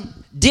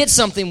John did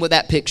something with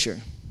that picture?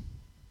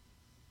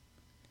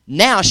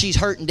 Now she's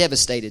hurt and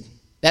devastated.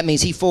 That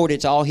means he forwarded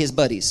it to all his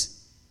buddies.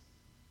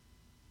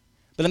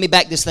 But let me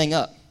back this thing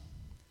up.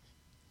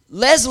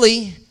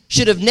 Leslie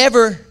should have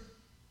never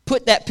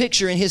put that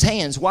picture in his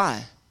hands.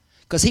 Why?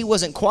 Because he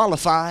wasn't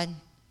qualified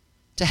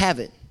to have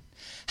it.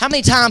 How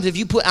many times have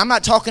you I'm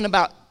not talking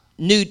about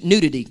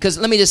nudity, because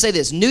let me just say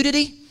this.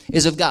 Nudity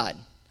is of God.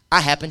 I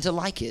happen to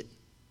like it.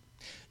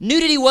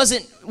 Nudity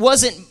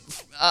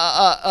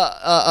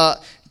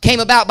came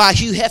about by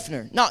Hugh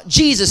Hefner. No,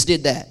 Jesus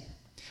did that.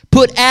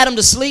 Put Adam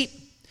to sleep,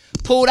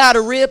 pulled out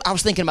a rib. I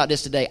was thinking about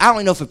this today. I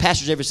don't know if a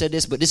pastor's ever said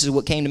this, but this is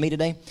what came to me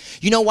today.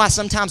 You know why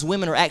sometimes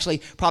women are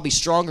actually probably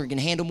stronger and can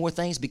handle more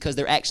things? Because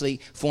they're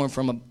actually formed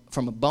from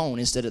a bone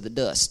instead of the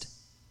dust.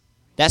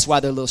 That's why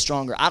they're a little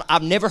stronger.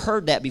 I've never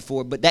heard that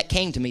before, but that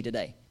came to me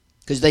today.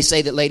 Because they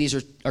say that ladies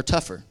are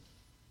tougher.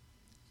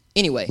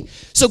 Anyway,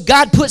 so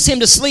God puts him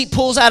to sleep,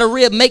 pulls out a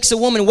rib, makes a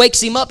woman,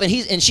 wakes him up, and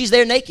she's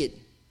there naked.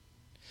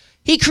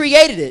 He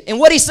created it. And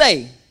what'd he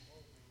say?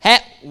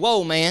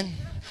 Whoa, man.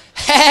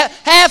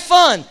 Have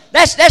fun.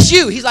 That's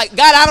you. He's like,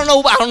 God, I don't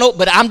know,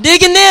 but I'm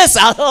digging this.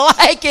 I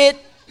like it.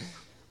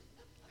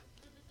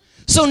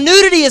 So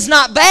nudity is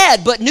not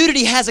bad, but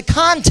nudity has a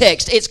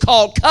context. It's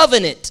called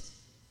covenant.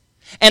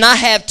 And I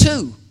have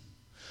two.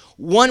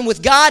 One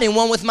with God and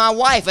one with my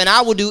wife. And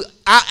I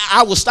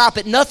will stop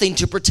at nothing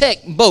to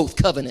protect both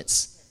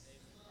covenants.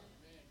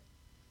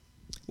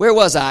 Where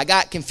was I? I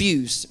got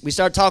confused. We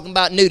started talking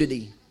about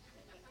nudity.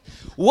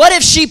 What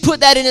if she put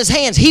that in his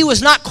hands? He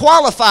was not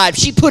qualified.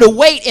 She put a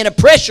weight and a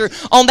pressure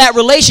on that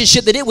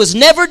relationship that it was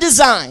never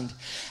designed.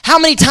 How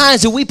many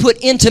times do we put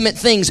intimate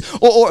things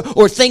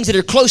or things that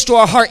are close to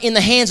our heart in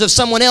the hands of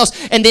someone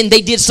else, and then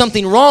they did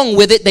something wrong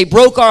with it? They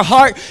broke our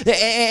heart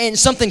and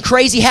something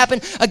crazy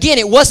happened. Again,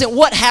 it wasn't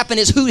what happened,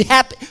 it's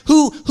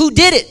who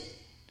did it.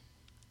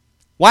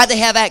 Why'd they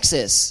have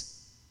access?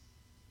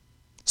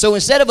 So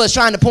instead of us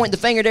trying to point the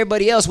finger at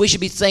everybody else, we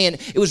should be saying,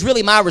 it was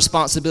really my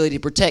responsibility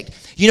to protect.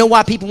 You know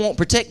why people won't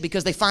protect?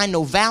 Because they find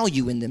no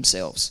value in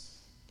themselves.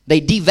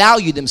 They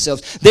devalue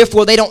themselves.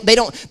 Therefore, they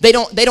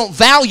don't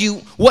value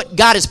what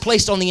God has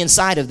placed on the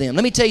inside of them.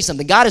 Let me tell you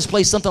something. God has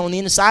placed something on the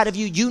inside of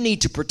you. You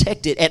need to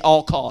protect it at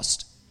all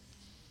cost.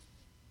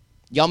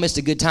 Y'all missed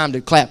a good time to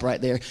clap right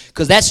there,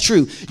 because that's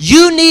true.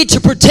 You need to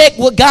protect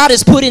what God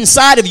has put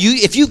inside of you.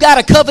 If you got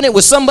a covenant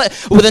with somebody,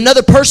 with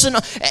another person,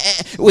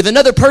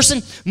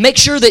 make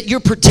sure that you're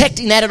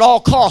protecting that at all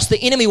costs. The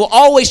enemy will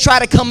always try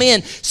to come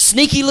in,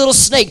 sneaky little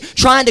snake,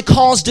 trying to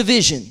cause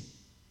division.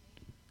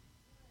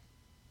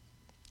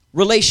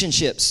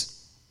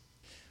 Relationships,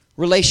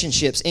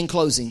 in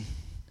closing.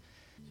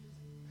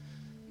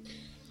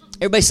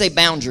 Everybody say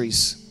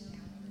boundaries.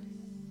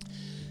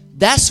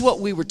 That's what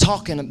we were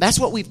talking about. That's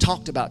what we've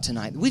talked about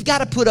tonight. We've got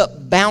to put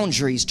up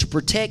boundaries to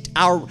protect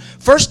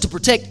to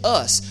protect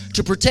us,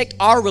 to protect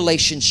our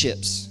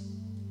relationships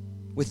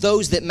with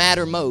those that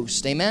matter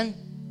most. Amen?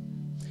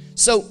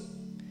 So,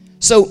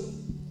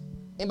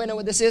 anybody know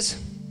what this is?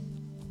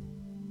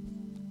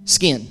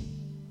 Skin.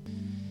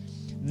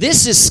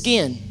 This is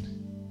skin.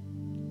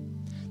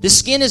 The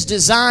skin is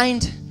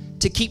designed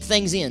to keep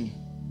things in.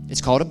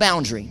 It's called a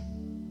boundary.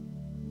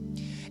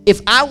 If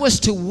I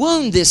was to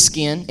wound this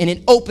skin and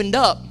it opened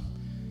up,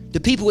 the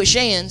people at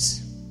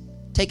Shands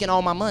taking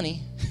all my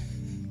money.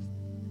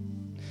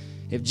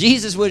 If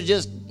Jesus would have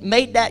just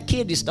made that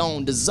kidney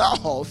stone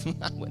dissolve,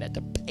 I wouldn't have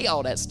to pay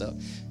all that stuff.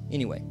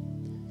 Anyway,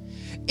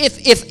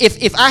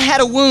 if I had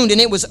a wound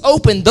and it was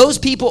open, those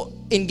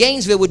people in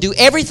Gainesville would do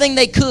everything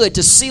they could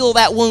to seal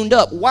that wound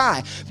up.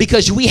 Why?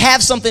 Because we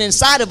have something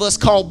inside of us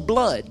called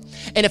blood.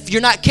 And if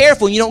you're not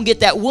careful and you don't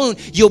get that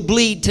wound, you'll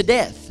bleed to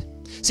death.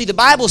 See, the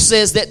Bible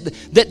says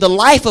that the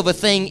life of a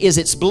thing is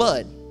its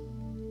blood.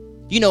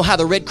 You know how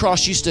the Red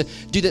Cross used to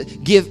do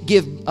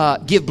the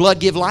give blood,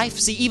 give life?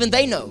 See, even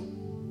they know.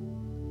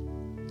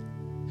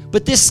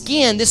 But this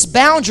skin, this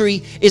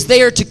boundary is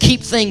there to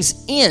keep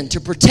things in,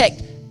 to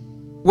protect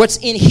what's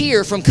in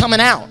here from coming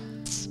out.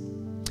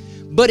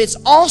 But it's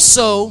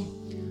also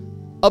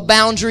a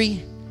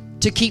boundary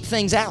to keep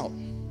things out.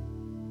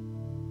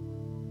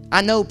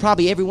 I know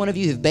probably every one of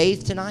you have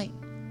bathed tonight.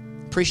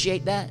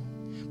 Appreciate that.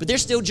 But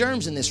there's still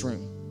germs in this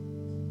room.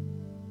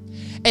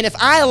 And if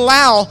I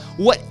allow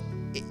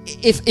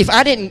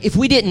if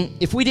we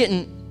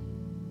didn't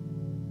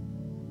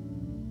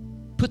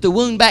put the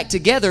wound back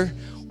together,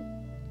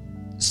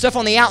 stuff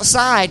on the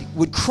outside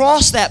would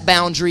cross that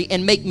boundary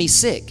and make me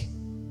sick.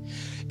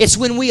 It's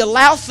when we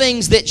allow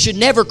things that should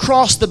never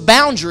cross the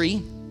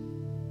boundary.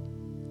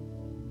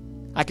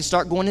 I could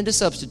start going into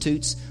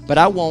substitutes, but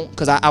I won't,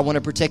 because I want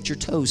to protect your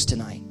toes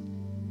tonight.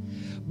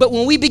 But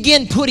when we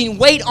begin putting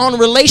weight on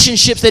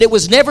relationships that it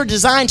was never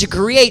designed to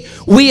create,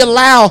 we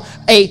allow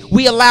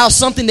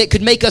something that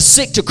could make us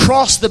sick to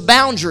cross the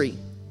boundary,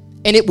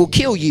 and it will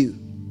kill you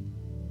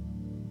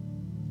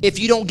if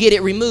you don't get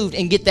it removed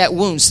and get that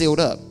wound sealed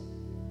up.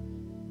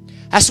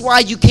 That's why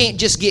you can't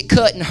just get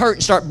cut and hurt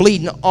and start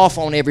bleeding off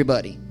on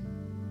everybody.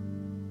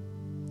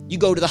 You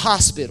go to the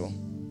hospital.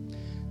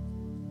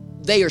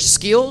 They are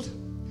skilled,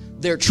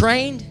 they're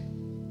trained,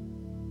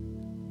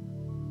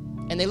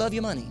 and they love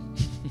your money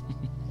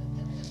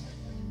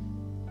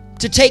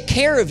to take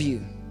care of you.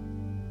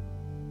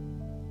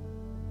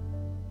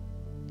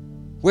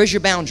 Where's your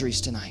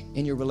boundaries tonight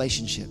in your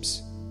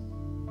relationships?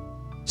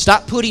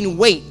 Stop putting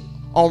weight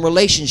on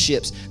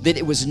relationships that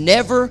it was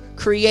never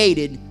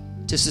created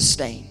to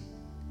sustain,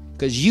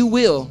 because you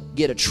will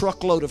get a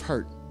truckload of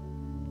hurt.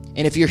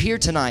 And if you're here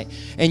tonight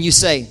and you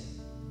say,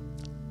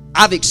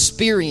 I've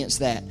experienced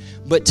that,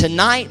 but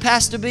tonight,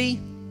 Pastor B,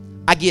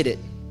 I get it.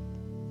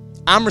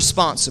 I'm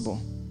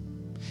responsible.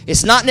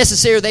 It's not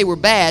necessarily they were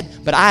bad,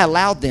 but I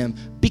allowed them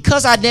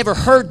because I'd never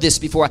heard this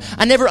before.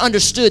 I never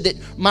understood that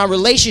my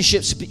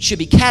relationships should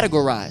be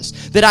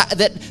categorized. That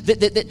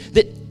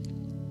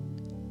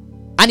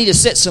I need to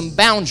set some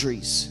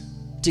boundaries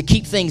to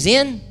keep things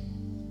in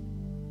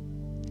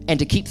and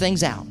to keep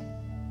things out.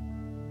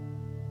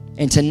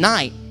 And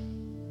tonight,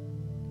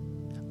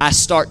 I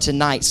start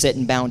tonight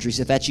setting boundaries.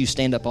 If that's you,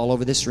 stand up all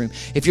over this room.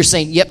 If you're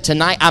saying, yep,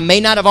 tonight, I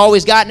may not have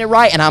always gotten it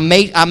right, and I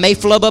may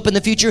flub up in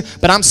the future,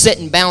 but I'm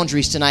setting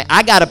boundaries tonight.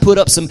 I got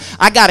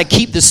to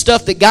keep the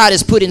stuff that God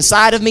has put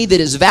inside of me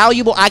that is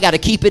valuable. I got to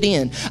keep it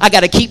in. I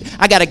got to keep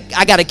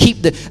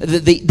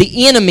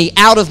the enemy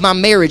out of my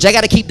marriage. I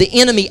got to keep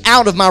the enemy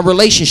out of my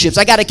relationships.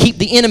 I got to keep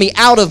the enemy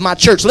out of my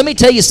church. Let me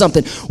tell you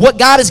something. What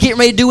God is getting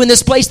ready to do in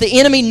this place, the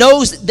enemy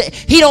knows that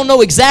he don't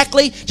know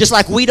exactly, just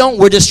like we don't.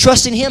 We're just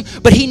trusting him,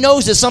 but he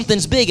knows the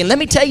something's big. And let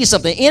me tell you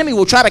something. The enemy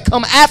will try to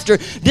come after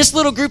this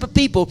little group of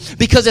people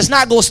because it's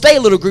not going to stay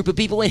a little group of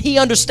people, and he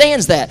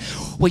understands that.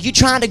 Well, you're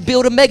trying to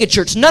build a mega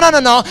church. No.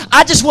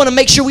 I just want to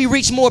make sure we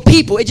reach more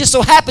people. It just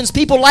so happens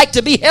people like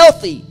to be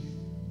healthy.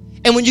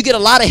 And when you get a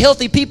lot of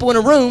healthy people in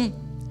a room,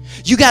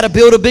 you got to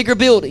build a bigger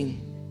building.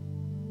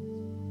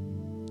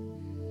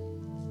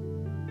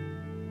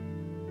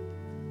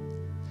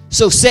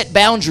 So set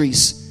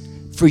boundaries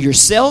for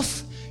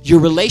yourself, your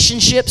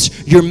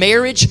relationships, your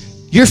marriage,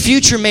 your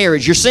future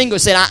marriage. You're single.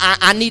 Said,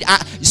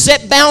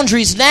 set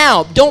boundaries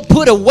now. Don't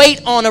put a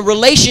weight on a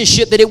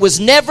relationship that it was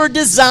never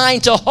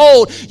designed to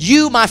hold.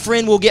 You, my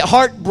friend, will get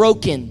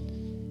heartbroken.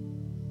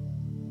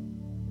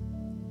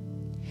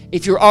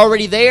 If you're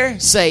already there,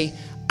 say,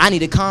 I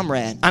need a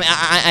comrade.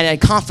 I need a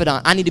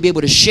confidant. I need to be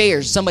able to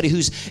share somebody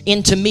who's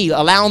into me,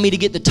 allowing me to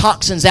get the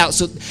toxins out,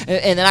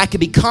 and then I can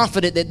be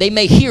confident that they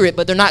may hear it,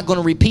 but they're not going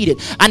to repeat it.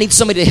 I need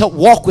somebody to help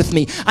walk with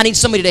me. I need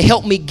somebody to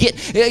help me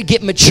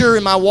get mature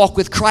in my walk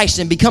with Christ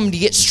and to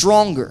get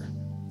stronger.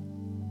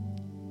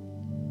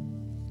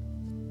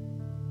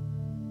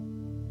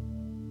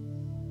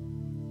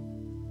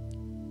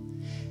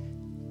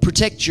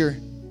 Protect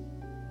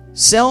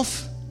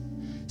yourself.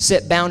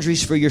 Set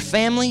boundaries for your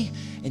family.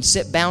 And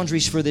set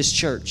boundaries for this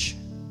church.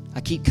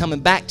 I keep coming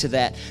back to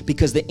that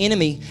because the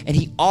enemy, and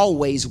he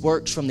always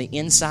works from the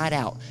inside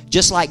out.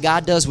 Just like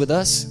God does with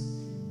us.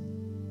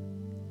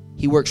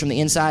 He works from the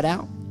inside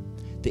out.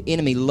 The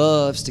enemy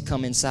loves to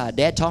come inside.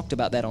 Dad talked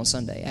about that on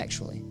Sunday,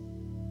 actually.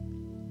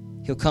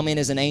 He'll come in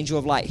as an angel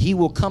of light. He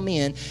will come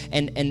in,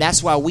 and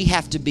that's why we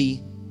got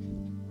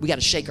to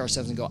shake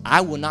ourselves and go,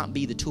 I will not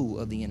be the tool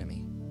of the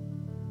enemy.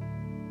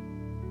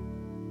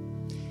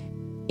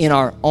 In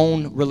our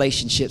own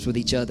relationships with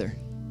each other.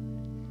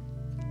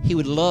 He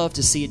would love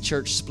to see a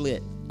church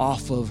split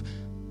off of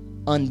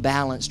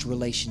unbalanced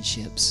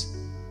relationships.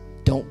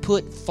 Don't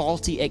put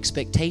faulty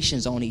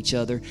expectations on each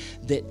other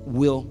that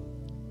will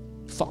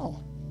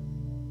fall.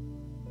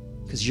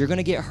 Because you're going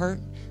to get hurt,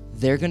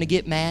 they're going to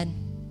get mad,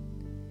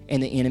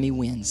 and the enemy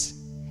wins.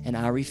 And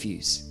I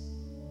refuse.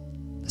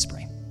 Let's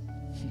pray.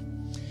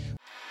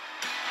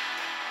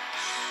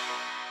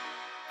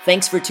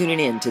 Thanks for tuning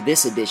in to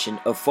this edition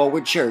of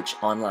Forward Church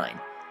Online.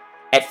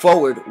 At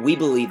Forward, we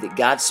believe that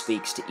God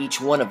speaks to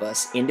each one of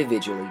us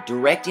individually,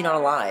 directing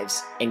our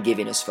lives and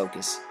giving us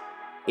focus.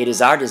 It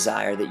is our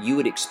desire that you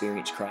would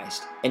experience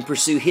Christ and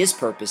pursue His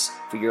purpose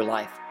for your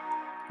life.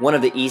 One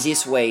of the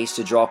easiest ways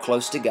to draw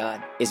close to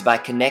God is by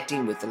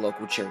connecting with the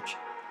local church.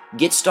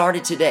 Get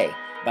started today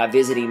by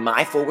visiting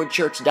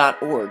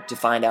myforwardchurch.org to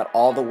find out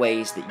all the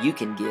ways that you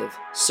can give,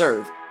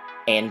 serve,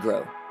 and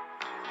grow.